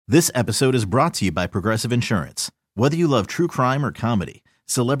This episode is brought to you by Progressive Insurance. Whether you love true crime or comedy,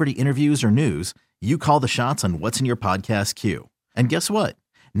 celebrity interviews or news, you call the shots on what's in your podcast queue. And guess what?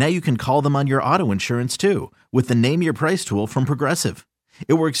 Now you can call them on your auto insurance too with the Name Your Price tool from Progressive.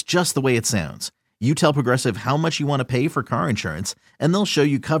 It works just the way it sounds. You tell Progressive how much you want to pay for car insurance, and they'll show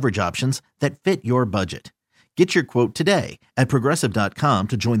you coverage options that fit your budget. Get your quote today at Progressive.com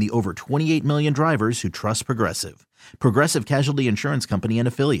to join the over 28 million drivers who trust Progressive. Progressive Casualty Insurance Company and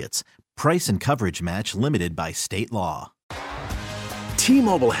Affiliates. Price and coverage match limited by state law.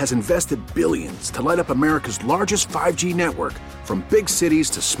 T-Mobile has invested billions to light up America's largest 5G network, from big cities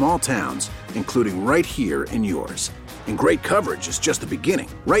to small towns, including right here in yours. And great coverage is just the beginning.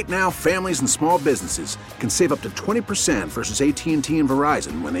 Right now, families and small businesses can save up to 20% versus AT&T and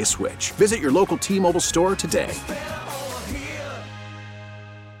Verizon when they switch. Visit your local T-Mobile store today.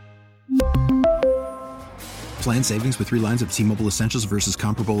 Plan savings with 3 lines of T-Mobile Essentials versus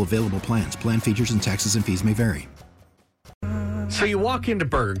comparable available plans. Plan features and taxes and fees may vary. So you walk into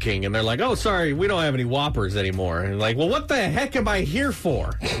Burger King and they're like, oh, sorry, we don't have any Whoppers anymore. And you're like, well, what the heck am I here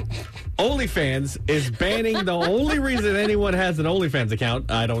for? OnlyFans is banning the only reason anyone has an OnlyFans account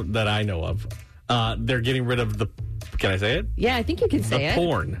that I know of. They're getting rid of can I say it? Yeah, I think you can say it. The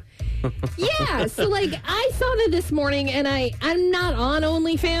porn. Yeah, so I saw that this morning, and I'm not on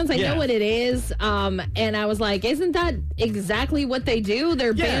OnlyFans. I know what it is, and I was like, isn't that exactly what they do?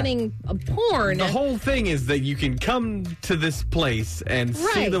 They're banning porn. The whole thing is that you can come to this place and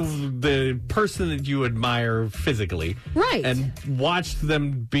see the person that you admire physically, and watch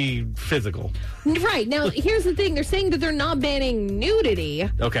them be physical. Right. Now, here's the thing. They're saying that they're not banning nudity.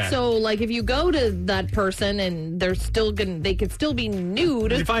 Okay. So, like, if you go to that person and they could still be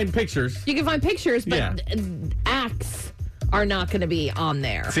nude. You find pictures. You can find pictures, but acts are not going to be on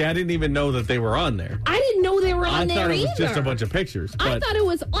there. See, I didn't even know that they were on there. I didn't know they were on there either. I thought it was just a bunch of pictures. I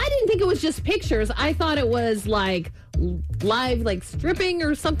didn't think it was just pictures. I thought it was like live, like stripping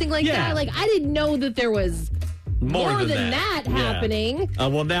or something like that. Like, I didn't know that there was more than that happening.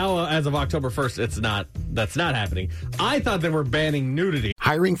 Well, now, as of October 1st, that's not happening. I thought they were banning nudity.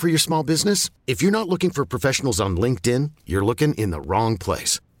 Hiring for your small business? If you're not looking for professionals on LinkedIn, you're looking in the wrong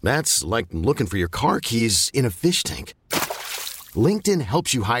place. That's like looking for your car keys in a fish tank. LinkedIn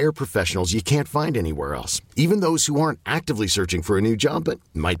helps you hire professionals you can't find anywhere else, even those who aren't actively searching for a new job but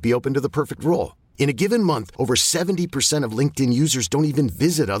might be open to the perfect role. In a given month, over 70% of LinkedIn users don't even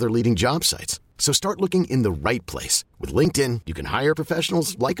visit other leading job sites. So start looking in the right place. With LinkedIn, you can hire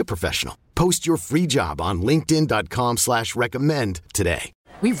professionals like a professional. Post your free job on linkedin.com/recommend today.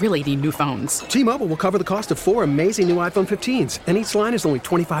 We really need new phones. T-Mobile will cover the cost of 4 amazing new iPhone 15s, and each line is only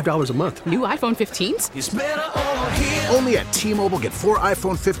 $25 a month. New iPhone 15s? It's better over here. Only at T-Mobile, get 4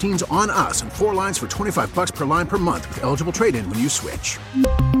 iPhone 15s on us and 4 lines for $25 per line per month with eligible trade-in when you switch.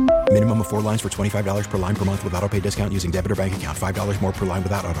 Minimum of 4 lines for $25 per line per month with autopay discount using debit or bank account. $5 more per line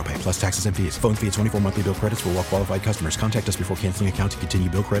without autopay, plus taxes and fees. Phone fee at 24 monthly bill credits for well-qualified customers. Contact us before canceling account to continue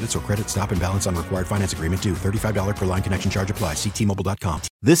bill credits or credit stop and balance on required finance agreement due. $35 per line connection charge applies. See T-Mobile.com.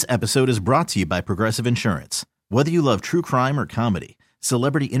 This episode is brought to you by Progressive Insurance. Whether you love true crime or comedy,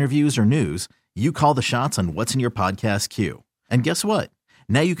 celebrity interviews or news, you call the shots on what's in your podcast queue. And guess what?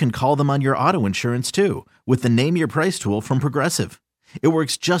 Now you can call them on your auto insurance too with the Name Your Price tool from Progressive. It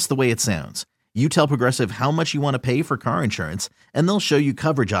works just the way it sounds. You tell Progressive how much you want to pay for car insurance, and they'll show you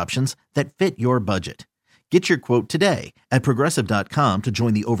coverage options that fit your budget. Get your quote today at Progressive.com to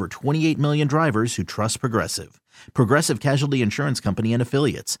join the over 28 million drivers who trust Progressive. Progressive Casualty Insurance Company and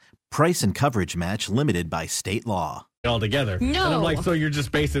Affiliates. Price and coverage match limited by state law. All together. No. And I'm like, so you're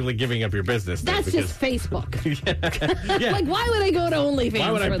just basically giving up your business. That's just Facebook. Yeah. Like, why would I go to OnlyFans?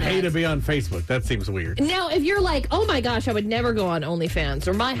 Why would I pay that? to be on Facebook? That seems weird. Now, if you're like, oh my gosh, I would never go on OnlyFans,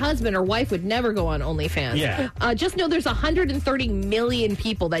 or my husband or wife would never go on OnlyFans. Just know there's 130 million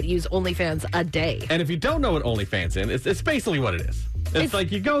people that use OnlyFans a day. And if you don't know what OnlyFans is, it's basically what it is. It's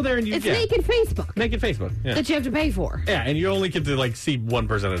like you go there and you It's naked Facebook. Naked Facebook. Yeah. That you have to pay for. Yeah, and you only get to like see one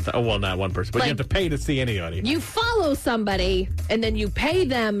person at a time. Oh, well, not one person, but like, you have to pay to see anybody. You follow somebody and then you pay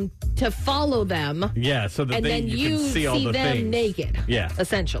them to follow them. Yeah, so that you can see all the them things. naked. Yeah.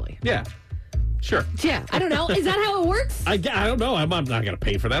 Essentially. Yeah. Sure. Yeah, I don't know. Is that how it works? I don't know. I'm not going to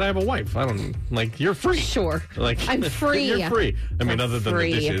pay for that. I have a wife. I don't, like, you're free. Sure. Like, I'm free. You're free. I mean, other than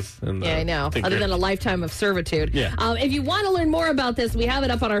free. the dishes. And I know. Other than a lifetime of servitude. Yeah. If you want to learn more about this, we have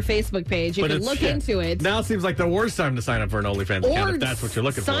it up on our Facebook page. You can look into it. Now seems like the worst time to sign up for an OnlyFans account if that's what you're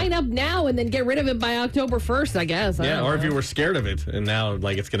looking for. Sign up now and then get rid of it by October 1st, I guess. If you were scared of it and now,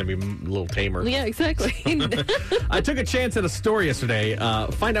 like, it's going to be a little tamer. Yeah, exactly. I took a chance at a story yesterday.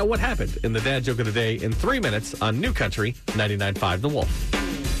 Find out what happened in the Dad Joke of the Day in 3 minutes on New Country 99.5 The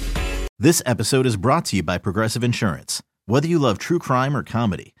Wolf. This episode is brought to you by Progressive Insurance. Whether you love true crime or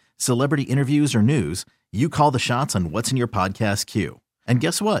comedy, celebrity interviews or news, you call the shots on what's in your podcast queue. And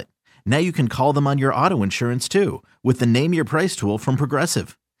guess what? Now you can call them on your auto insurance too with the Name Your Price tool from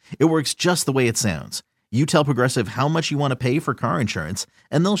Progressive. It works just the way it sounds. You tell Progressive how much you want to pay for car insurance,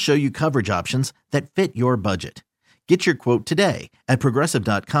 and they'll show you coverage options that fit your budget. Get your quote today at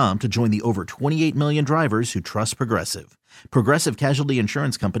Progressive.com to join the over 28 million drivers who trust Progressive. Progressive Casualty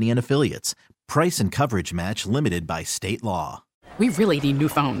Insurance Company and Affiliates. Price and coverage match limited by state law. We really need new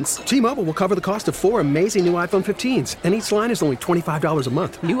phones. T-Mobile will cover the cost of 4 amazing new iPhone 15s, and each line is only $25 a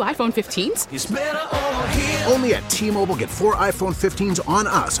month. New iPhone 15s? It's better over here. Only at T-Mobile, get 4 iPhone 15s on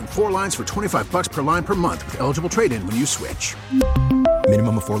us and 4 lines for $25 per line per month with eligible trade-in when you switch.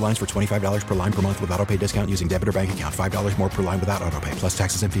 Minimum of 4 lines for $25 per line per month with autopay discount using debit or bank account. $5 more per line without autopay, plus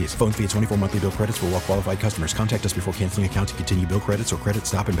taxes and fees. Phone fee at 24 monthly bill credits for well-qualified customers. Contact us before canceling account to continue bill credits or credit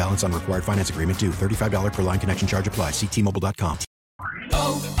stop and balance on required finance agreement due. $35 per line connection charge applies. See T-Mobile.com.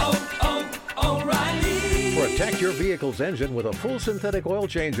 O'Reilly. Protect your vehicle's engine with a full synthetic oil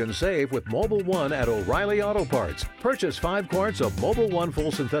change and save with Mobil 1 at O'Reilly Auto Parts. Purchase 5 quarts of Mobil 1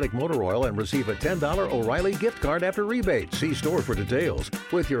 full synthetic motor oil and receive a $10 O'Reilly gift card after rebate. See store for details.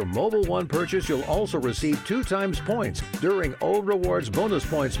 With your Mobil 1 purchase, you'll also receive 2 times points during O Rewards Bonus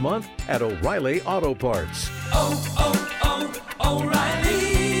Points Month at O'Reilly Auto Parts.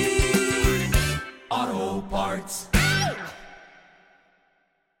 O'Reilly Auto Parts.